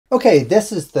Okay,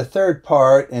 this is the third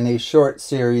part in a short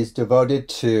series devoted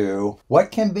to what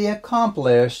can be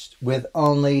accomplished with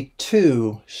only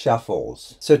two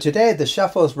shuffles. So today the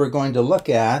shuffles we're going to look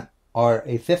at are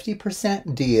a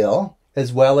 50% deal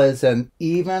as well as an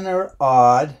even or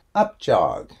odd up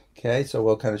jog. Okay, so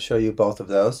we'll kind of show you both of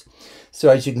those. So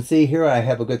as you can see here, I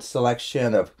have a good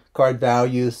selection of card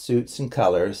values, suits, and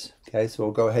colors. Okay, so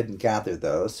we'll go ahead and gather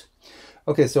those.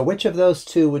 Okay, so which of those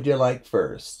two would you like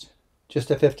first? Just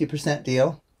a 50%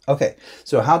 deal? Okay,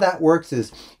 so how that works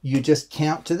is you just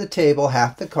count to the table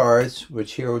half the cards,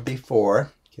 which here would be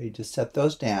 4. Okay, you just set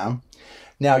those down.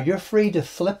 Now you're free to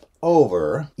flip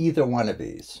over either one of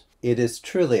these. It is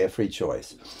truly a free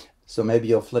choice. So maybe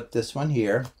you'll flip this one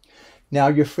here. Now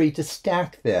you're free to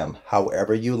stack them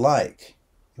however you like.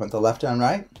 You want the left and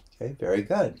right? Okay, very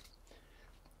good.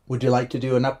 Would you like to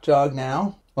do an up jog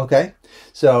now? Okay,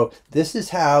 so this is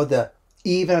how the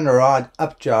even or odd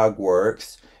up jog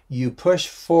works. You push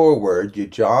forward, you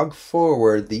jog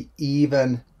forward the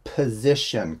even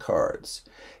position cards.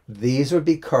 These would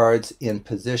be cards in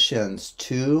positions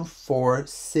 2, 4,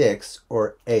 6,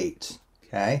 or 8.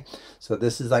 Okay, so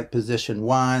this is like position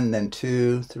 1, then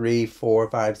 2, 3, 4,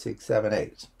 5, 6, 7,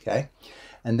 8. Okay,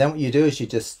 and then what you do is you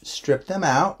just strip them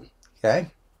out.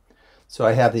 Okay, so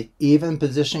I have the even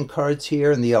position cards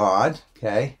here and the odd.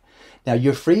 Okay, now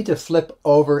you're free to flip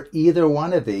over either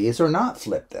one of these or not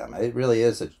flip them. It really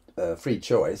is a free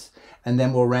choice. And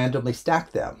then we'll randomly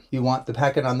stack them. You want the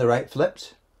packet on the right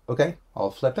flipped? Okay,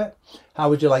 I'll flip it. How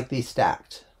would you like these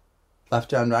stacked?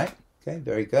 Left on right? Okay,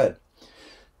 very good.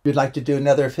 You'd like to do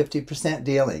another 50%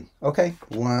 dealing. Okay,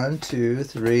 1, 2,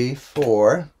 3,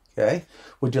 4. Okay,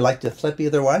 would you like to flip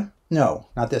either one? No,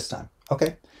 not this time.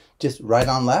 Okay, just right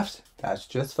on left. That's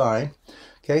just fine.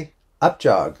 Okay, up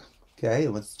jog. Okay,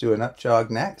 let's do an up jog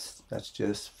next. That's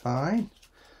just fine.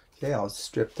 Okay, I'll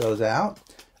strip those out.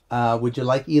 Would you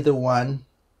like either one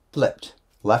flipped?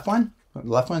 Left one?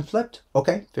 Left one flipped?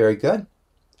 Okay, very good.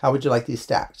 How would you like these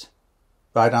stacked?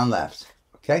 Right on left.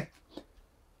 Okay.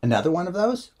 Another one of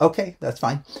those? Okay, that's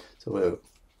fine. So we'll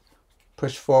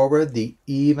push forward the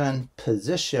even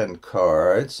position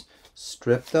cards.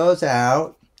 Strip those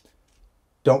out.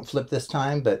 Don't flip this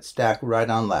time, but stack right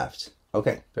on left.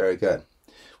 Okay, very good.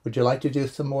 Would you like to do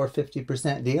some more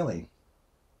 50% dealing?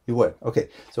 You would. Okay,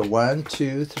 so 1,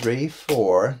 2, 3,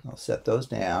 4. I'll set those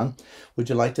down. Would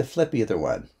you like to flip either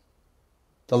one?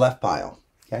 The left pile.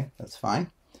 Okay, that's fine.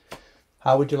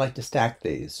 How would you like to stack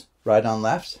these? Right on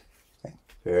left? Okay,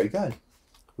 very good.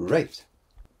 Great.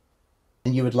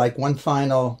 And you would like one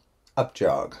final up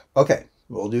jog. Okay,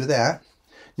 we'll do that.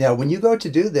 Now, when you go to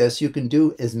do this, you can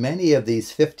do as many of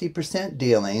these 50%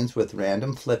 dealings with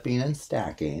random flipping and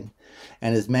stacking,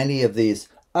 and as many of these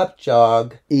up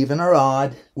jog, even or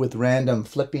odd, with random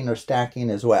flipping or stacking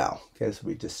as well. Okay, so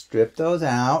we just strip those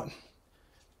out.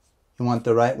 You want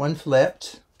the right one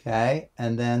flipped, okay,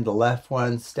 and then the left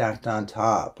one stacked on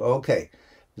top. Okay,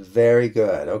 very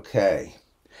good. Okay.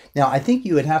 Now, I think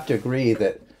you would have to agree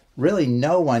that really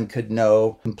no one could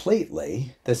know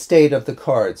completely the state of the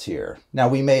cards here. Now,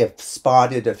 we may have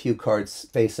spotted a few cards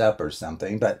face up or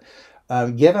something, but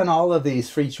given all of these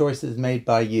free choices made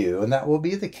by you, and that will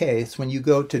be the case when you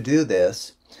go to do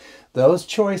this, those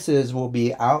choices will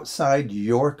be outside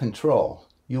your control.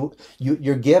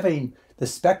 You're giving the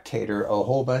spectator a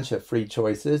whole bunch of free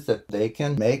choices that they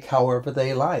can make however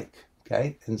they like.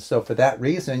 Okay, and so for that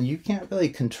reason, you can't really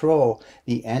control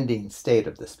the ending state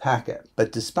of this packet.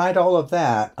 But despite all of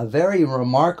that, a very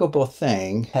remarkable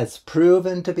thing has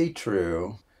proven to be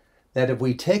true, that if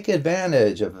we take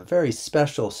advantage of a very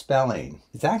special spelling,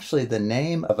 it's actually the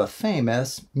name of a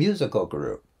famous musical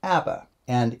group, ABBA,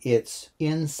 and its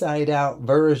inside-out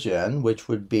version, which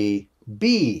would be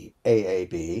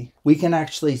B-A-A-B, we can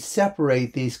actually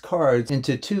separate these cards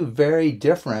into two very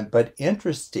different but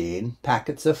interesting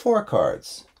packets of 4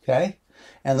 cards, okay?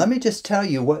 And let me just tell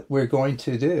you what we're going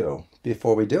to do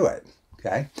before we do it,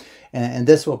 okay? And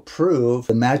this will prove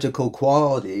the magical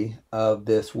quality of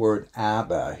this word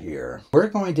ABBA here. We're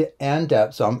going to end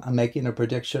up, so I'm making a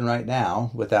prediction right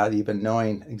now without even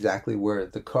knowing exactly where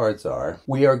the cards are.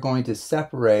 We are going to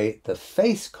separate the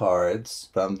face cards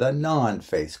from the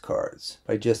non-face cards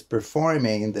by just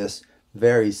performing this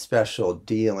very special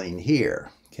dealing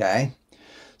here, okay?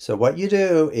 So what you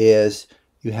do is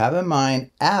you have in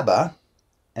mind ABBA,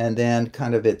 and then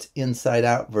kind of its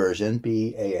inside-out version,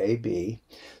 B-A-A-B.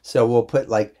 So we'll put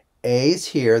like A's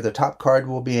here. The top card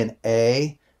will be an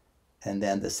A, and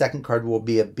then the second card will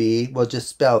be a B. We'll just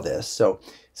spell this. So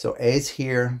A's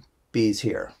here, B's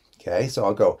here. Okay, so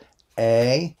I'll go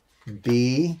A,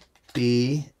 B,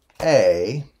 B,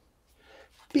 A,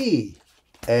 B,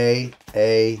 A,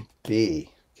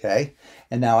 B. Okay,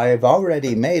 and now I have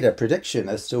already made a prediction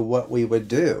as to what we would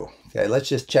do. Okay, let's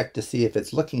just check to see if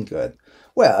it's looking good.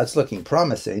 Well, it's looking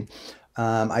promising.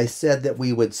 I said that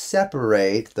we would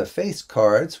separate the face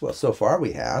cards. Well, so far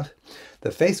we have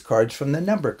the face cards from the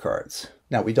number cards.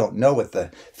 Now, we don't know what the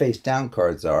face down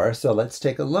cards are, so let's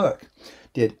take a look.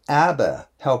 Did ABBA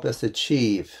help us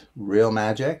achieve real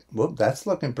magic? Whoop, that's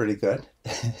looking pretty good.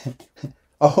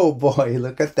 Oh boy,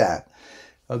 look at that.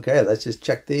 Okay, let's just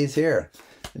check these here.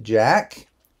 Jack,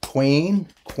 Queen,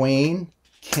 Queen,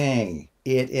 King.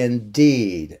 It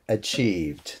indeed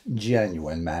achieved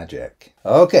genuine magic.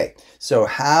 Okay, so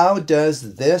how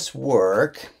does this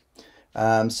work?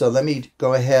 So let me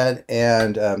go ahead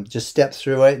and just step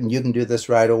through it, and you can do this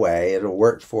right away. It'll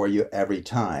work for you every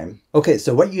time. Okay,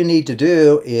 so what you need to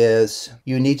do is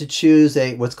you need to choose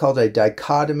what's called a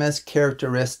dichotomous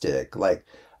characteristic, like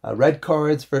red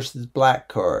cards versus black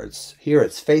cards. Here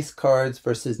it's face cards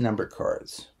versus number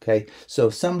cards. Okay,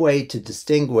 so some way to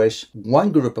distinguish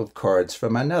one group of cards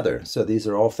from another. So these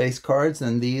are all face cards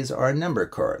and these are number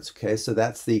cards. Okay, so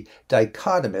that's the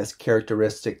dichotomous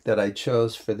characteristic that I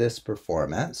chose for this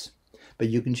performance, but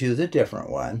you can choose a different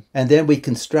one. And then we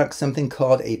construct something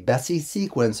called a Bessey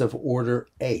sequence of order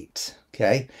 8.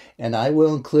 Okay, and I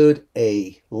will include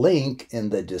a link in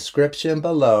the description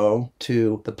below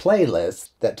to the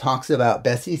playlist that talks about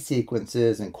Bessey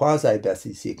sequences and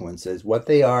Quasi-Bessey sequences, what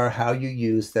they are, how you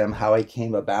use them, how I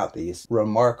came about these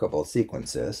remarkable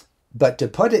sequences. But to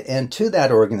put it into that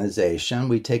organization,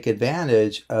 we take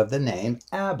advantage of the name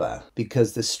ABBA,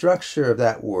 because the structure of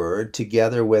that word,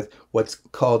 together with what's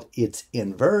called its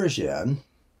inversion,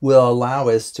 will allow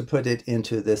us to put it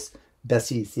into this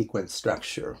Bessey sequence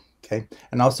structure. Okay,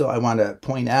 and also I want to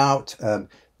point out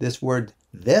this word,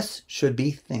 this should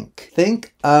be think.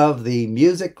 Think of the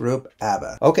music group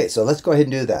ABBA. Okay, so let's go ahead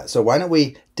and do that. So why don't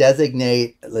we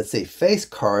designate, let's say, face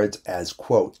cards as,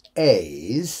 quote,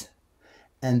 A's,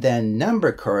 and then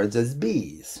number cards as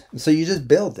B's. So you just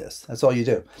build this. That's all you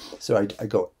do. So I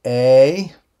go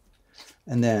A,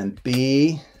 and then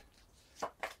B,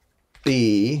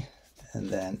 B, and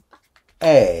then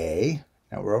A.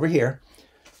 Now we're over here.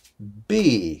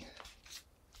 B,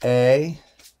 A,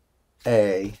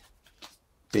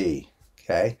 B.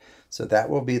 Okay, so that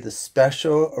will be the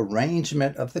special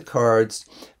arrangement of the cards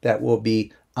that will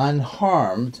be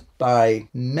unharmed by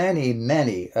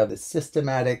many of the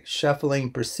systematic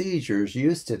shuffling procedures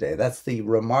used today. That's the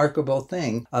remarkable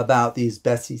thing about these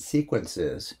Bessey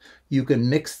sequences. You can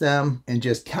mix them in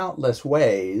just countless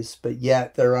ways, but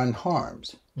yet they're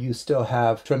unharmed. You still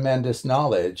have tremendous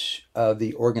knowledge of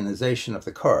the organization of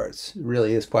the cards. It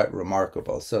really is quite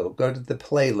remarkable. So go to the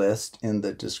playlist in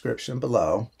the description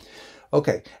below.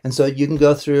 Okay, and so you can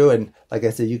go through and, like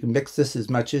I said, you can mix this as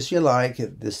much as you like.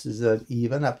 This is an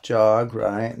even up jog,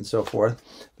 right, and so forth.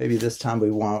 Maybe this time we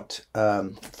won't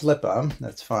flip them.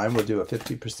 That's fine. We'll do a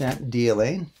 50%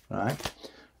 dealing, right?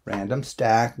 Random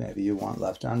stack, maybe you want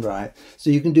left on right. So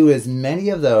you can do as many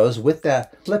of those with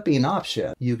that flipping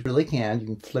option. You really can. You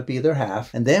can flip either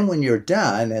half. And then when you're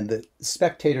done and the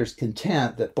spectator's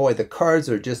content that, boy, the cards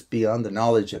are just beyond the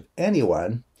knowledge of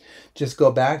anyone, just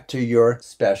go back to your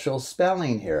special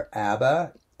spelling here,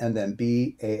 ABBA, and then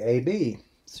B-A-A-B.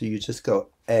 So you just go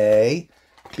A,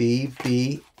 B,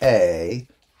 B, A,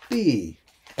 B,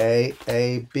 A,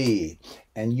 A, B.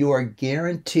 And you are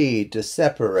guaranteed to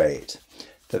separate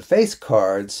the face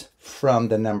cards from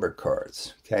the number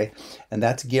cards, okay? And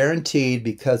that's guaranteed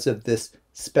because of this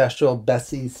special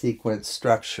Bessey sequence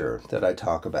structure that I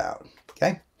talk about,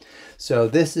 okay? So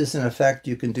this is an effect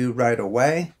you can do right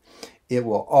away. It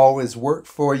will always work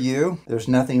for you. There's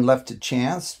nothing left to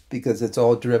chance because it's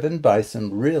all driven by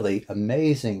some really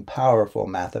amazing, powerful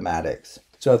mathematics.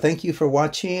 So thank you for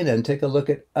watching, and take a look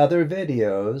at other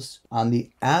videos on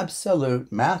the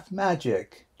Absolute Math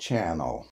Magic channel.